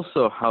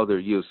also how they're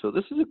used. So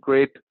this is a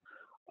great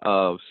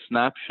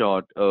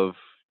snapshot of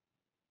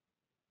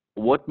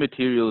what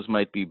materials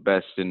might be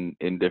best in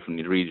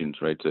different regions,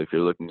 right? So if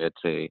you're looking at,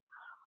 say,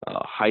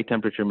 high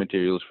temperature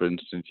materials, for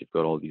instance, you've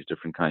got all these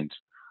different kinds,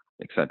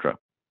 etc.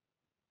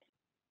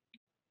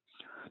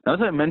 Now,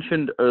 as I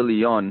mentioned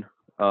early on,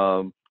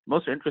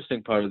 most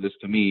interesting part of this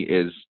to me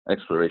is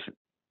exploration,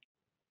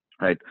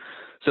 right?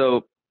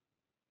 So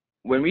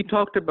when we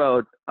talked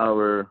about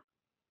our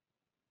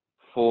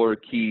 4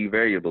 key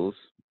variables,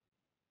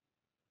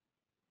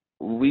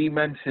 we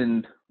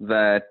mentioned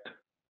that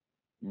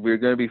we're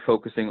going to be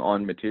focusing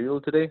on material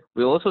today.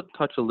 We'll also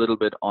touch a little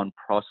bit on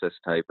process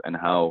type and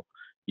how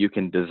you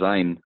can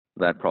design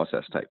that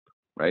process type,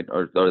 right?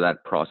 Or that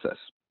process.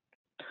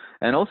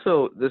 And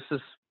also,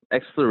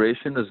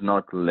 exploration is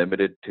not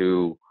limited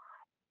to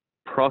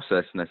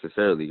process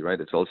necessarily,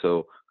 right? It's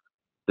also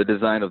the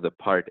design of the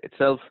part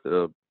itself,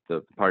 the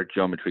part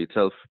geometry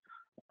itself,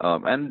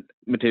 and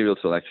material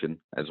selection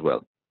as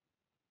well.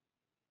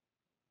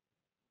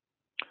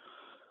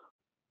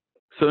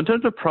 So in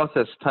terms of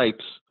process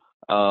types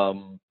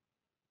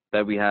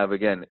that we have,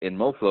 again, in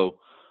MoFlow,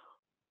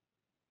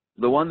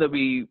 the one that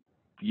we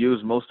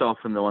use most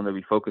often, the one that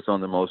we focus on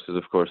the most is,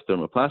 of course,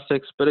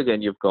 thermoplastics. But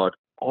again, you've got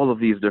all of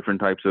these different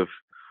types of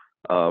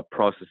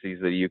processes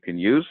that you can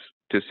use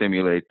to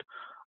simulate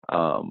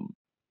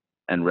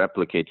and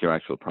replicate your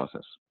actual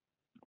process.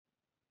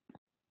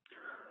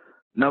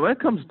 Now, when it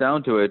comes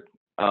down to it,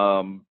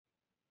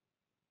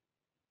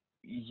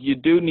 you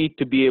do need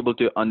to be able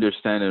to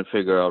understand and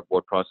figure out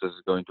what process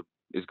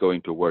is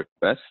going to work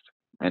best.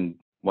 And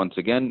once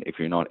again, if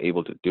you're not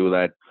able to do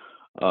that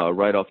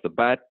right off the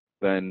bat,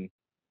 then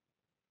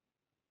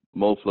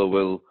MoFlow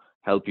will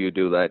help you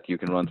do that. You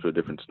can run through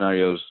different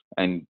scenarios,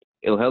 and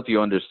it'll help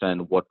you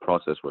understand what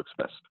process works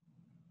best.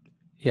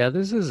 Yeah,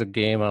 this is a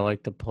game I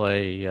like to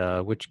play.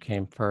 Which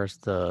came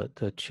first,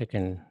 the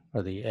chicken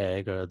or the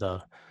egg, or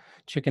the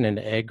chicken and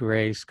egg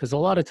race? Because a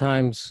lot of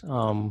times,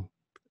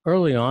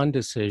 early on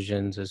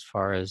decisions as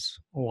far as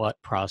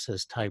what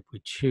process type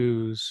we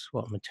choose,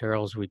 what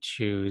materials we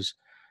choose,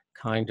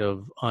 kind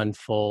of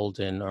unfold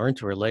and are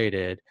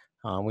interrelated.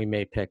 We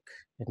may pick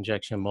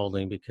injection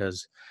molding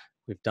because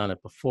we've done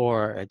it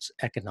before, it's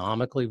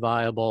economically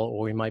viable,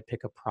 or we might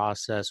pick a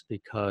process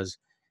because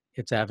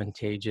it's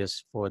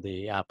advantageous for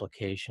the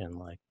application,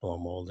 like blow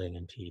molding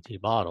and PET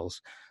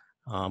bottles.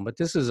 But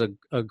this is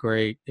a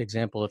great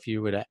example. If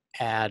you were to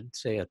add,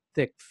 say, a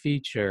thick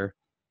feature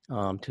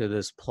to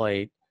this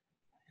plate,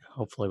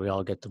 hopefully we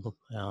all get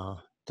to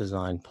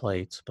design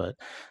plates, but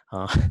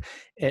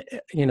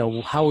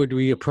how would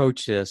we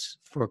approach this?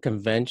 For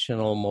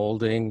conventional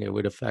molding, it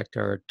would affect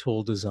our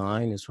tool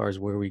design as far as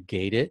where we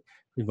gate it.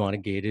 We'd want to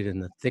gate it in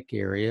the thick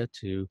area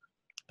to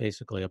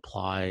basically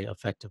apply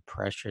effective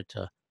pressure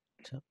to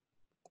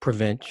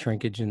prevent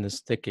shrinkage in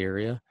this thick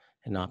area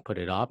and not put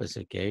it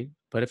opposite gate.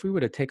 But if we were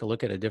to take a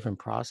look at a different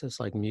process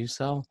like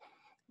MuCell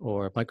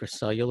or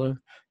microcellular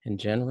in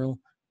general,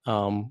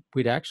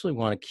 we'd actually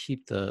want to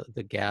keep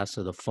the gas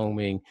or the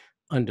foaming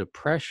under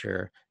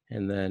pressure,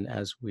 and then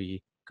as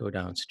we go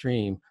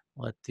downstream,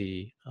 let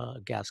the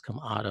gas come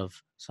out of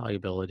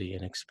solubility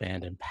and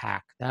expand and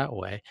pack that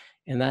way.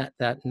 And that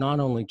not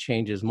only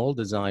changes mold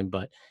design,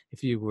 but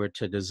if you were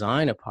to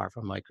design a part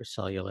for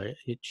microcellular,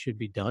 it should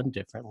be done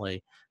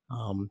differently.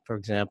 For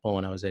example,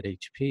 when I was at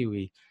HP,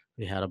 we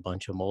had a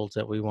bunch of molds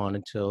that we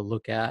wanted to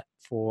look at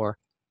for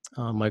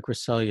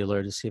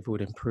microcellular to see if it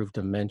would improve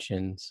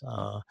dimensions,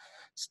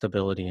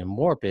 stability, and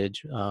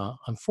warpage.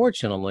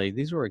 Unfortunately,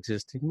 these were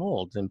existing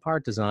molds and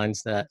part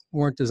designs that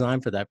weren't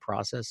designed for that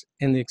process,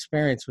 and the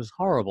experience was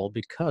horrible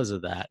because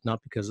of that,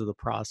 not because of the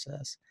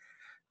process.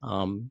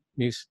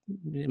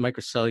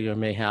 Microcellular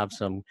may have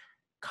some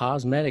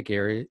cosmetic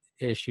area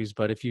issues,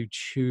 but if you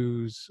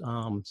choose,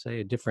 say,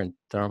 a different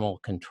thermal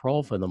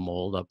control for the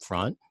mold up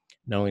front,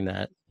 knowing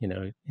that,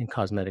 in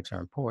cosmetics are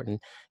important,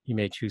 you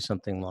may choose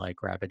something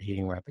like rapid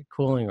heating, rapid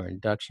cooling, or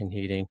induction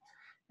heating,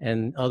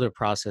 and other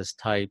process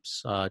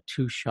types,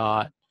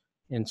 two-shot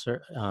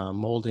insert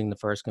molding the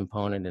first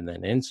component and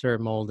then insert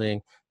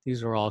molding.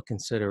 These are all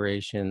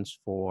considerations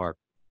for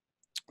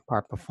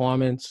part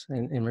performance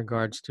in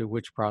regards to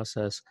which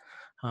process,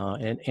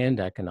 and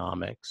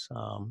economics.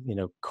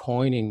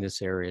 Coining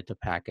this area to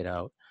pack it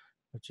out,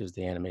 which is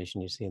the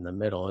animation you see in the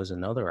middle, is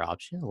another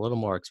option, a little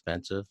more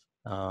expensive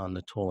on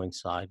the tooling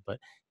side, but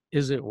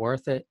is it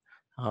worth it?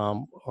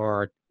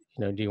 Or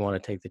do you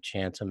want to take the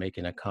chance of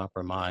making a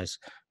compromise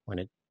when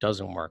it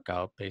doesn't work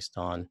out based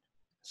on,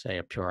 say,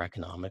 a pure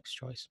economics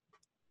choice?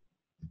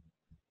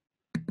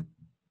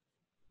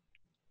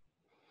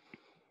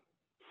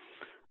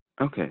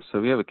 Okay,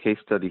 so we have a case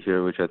study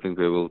here, which I think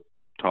we will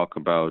talk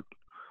about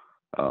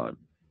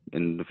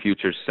in the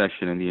future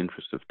session in the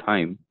interest of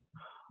time.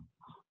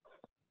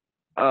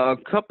 A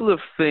couple of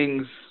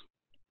things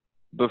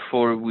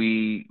before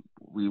we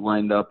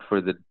wind up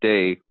for the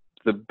day.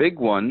 The big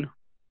one,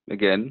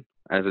 again,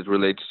 as it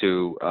relates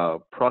to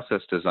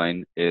process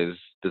design, is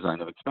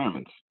design of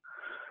experiments.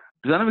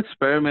 Design of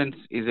experiments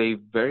is a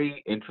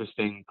very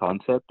interesting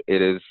concept.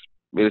 It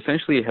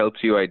essentially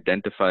helps you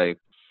identify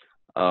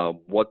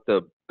what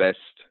the best,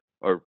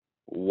 or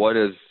what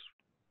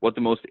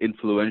the most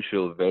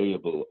influential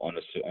variable on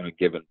a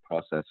given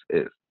process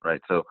is,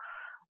 right? So,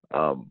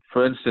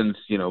 for instance,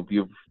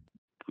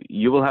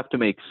 you will have to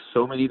make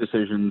so many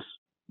decisions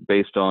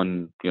based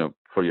on,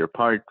 for your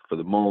part, for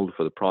the mold,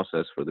 for the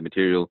process, for the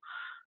material.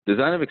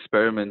 Design of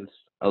experiments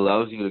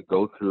allows you to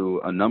go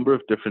through a number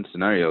of different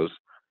scenarios,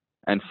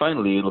 and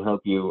finally, it'll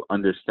help you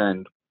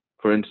understand,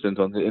 for instance,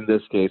 in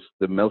this case,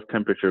 the melt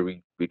temperature,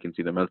 we can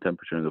see the melt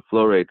temperature and the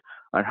flow rate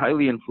are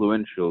highly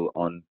influential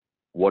on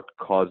what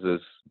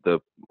causes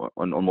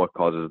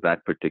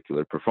that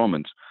particular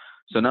performance.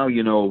 So now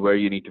you know where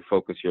you need to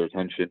focus your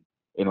attention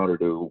in order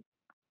to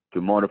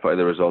modify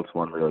the results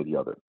one way or the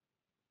other.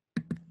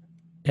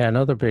 Yeah,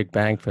 another big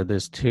bang for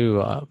this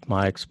too,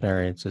 my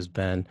experience has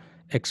been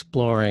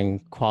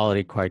exploring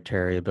quality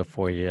criteria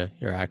before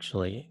you're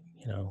actually,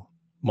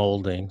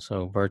 molding.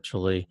 So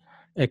virtually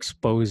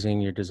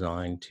exposing your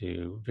design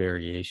to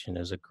variation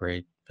is a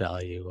great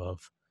value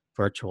of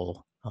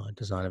virtual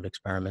design of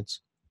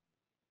experiments.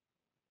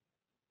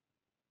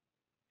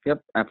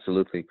 Yep,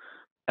 absolutely.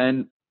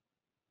 And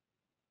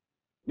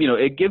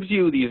it gives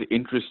you these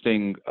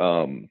interesting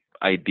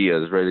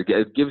ideas, right?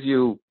 It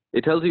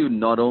tells you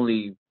not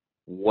only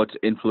what's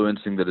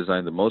influencing the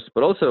design the most,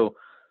 but also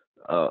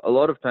a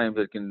lot of times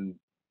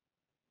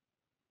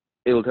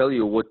it'll tell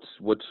you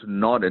what's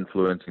not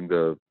influencing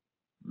the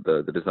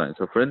design.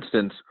 So, for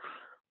instance,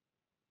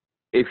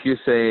 if you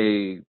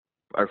say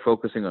are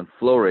focusing on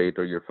flow rate,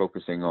 or you're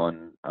focusing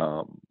on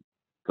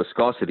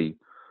viscosity,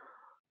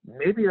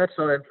 maybe that's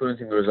not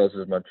influencing the results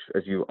as much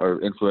as you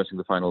are influencing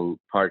the final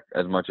part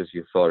as much as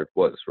you thought it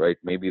was, right?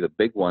 Maybe the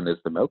big one is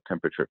the melt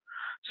temperature.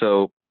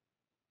 So,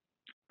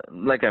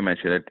 like I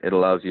mentioned, it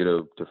allows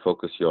you to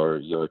focus your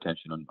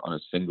attention on a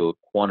single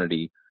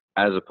quantity,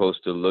 as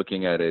opposed to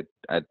looking at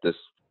this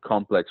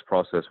complex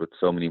process with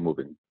so many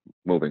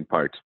moving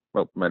parts,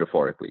 well,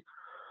 metaphorically.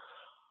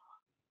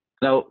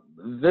 Now,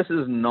 this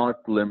is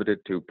not limited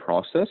to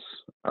process.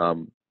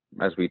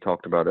 As we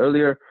talked about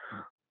earlier,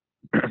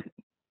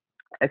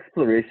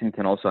 exploration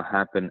can also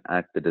happen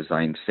at the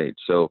design stage.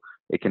 So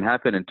it can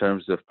happen in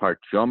terms of part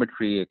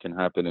geometry. It can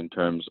happen in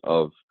terms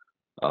of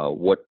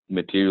what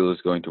material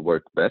is going to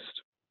work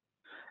best.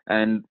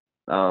 And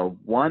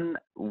one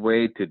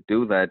way to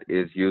do that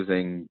is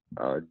using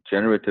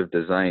generative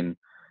design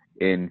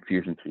in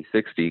Fusion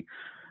 360.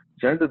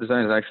 Generative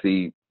design is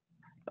actually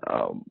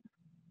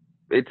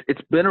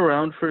it's been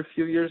around for a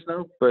few years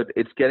now, but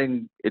it's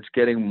getting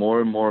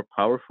more and more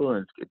powerful,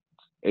 and it's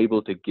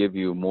able to give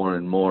you more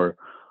and more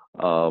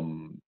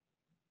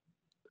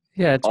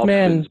it's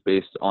options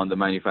based on the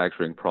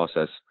manufacturing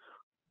process.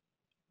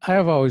 I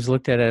have always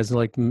looked at it as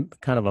like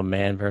kind of a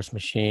man versus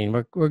machine.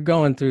 We're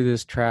going through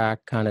this track,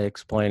 kind of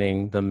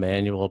explaining the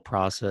manual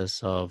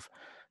process of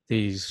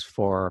these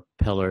 4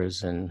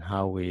 pillars and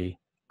how we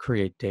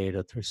create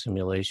data through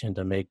simulation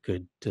to make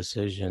good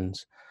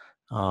decisions.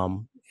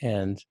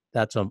 And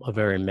that's a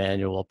very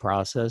manual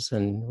process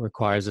and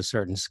requires a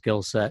certain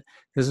skill set.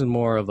 This is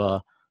more of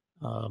a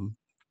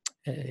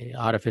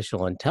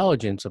artificial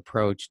intelligence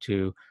approach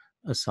to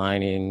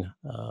assigning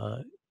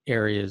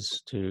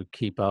areas to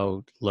keep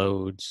out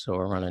loads,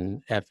 or run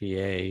an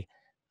FEA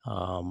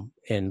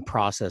in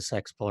process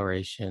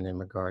exploration in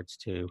regards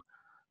to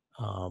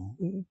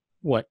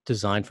what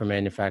design for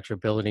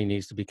manufacturability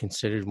needs to be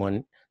considered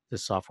when the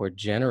software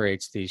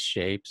generates these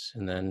shapes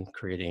and then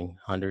creating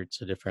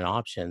hundreds of different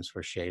options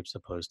for shapes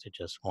opposed to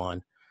just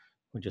one.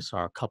 We just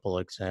saw a couple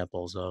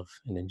examples of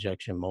an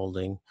injection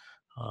molding,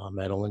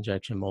 metal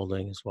injection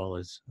molding, as well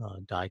as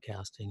die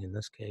casting in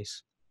this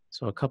case.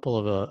 So a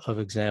couple of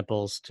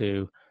examples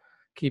to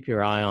keep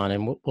your eye on,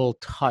 and we'll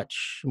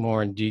touch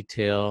more in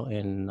detail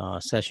in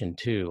session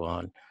 2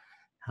 on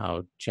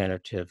how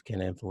generative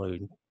can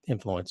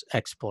influence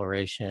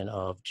exploration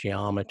of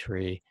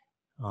geometry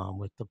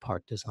with the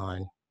part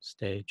design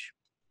stage.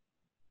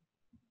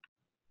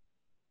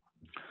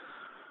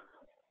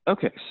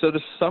 Okay, so to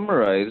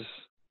summarize,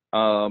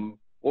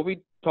 what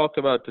we talked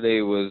about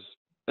today was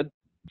a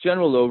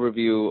general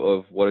overview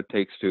of what it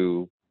takes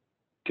to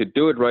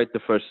do it right the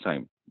first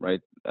time,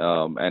 right?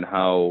 And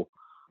how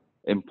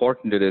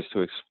important it is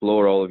to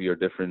explore all of your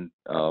different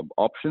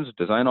options,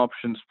 design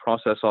options,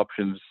 process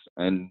options,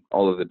 and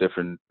all of the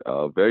different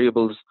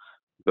variables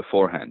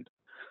beforehand.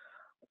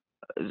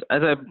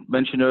 As I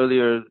mentioned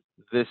earlier,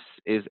 this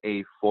is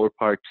a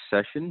 4-part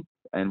session,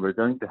 and we're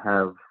going to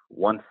have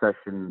one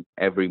session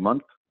every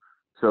month.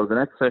 So the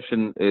next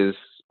session is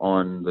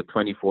on the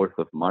 24th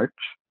of March,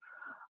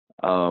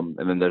 and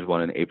then there's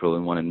one in April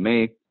and one in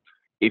May.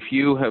 If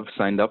you have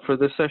signed up for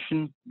this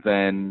session,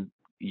 then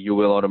you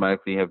will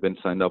automatically have been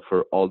signed up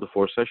for all the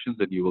 4 sessions,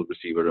 and you will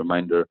receive a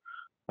reminder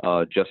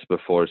just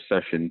before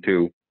session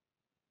 2.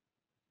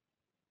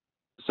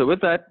 So with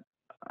that,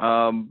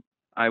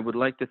 I would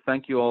like to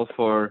thank you all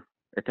for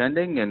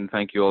attending, and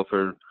thank you all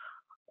for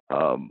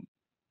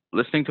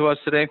listening to us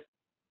today.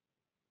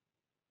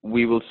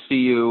 We will see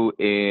you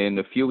in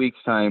a few weeks'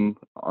 time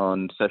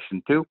on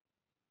session 2.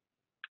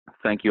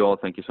 Thank you all.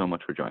 Thank you so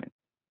much for joining.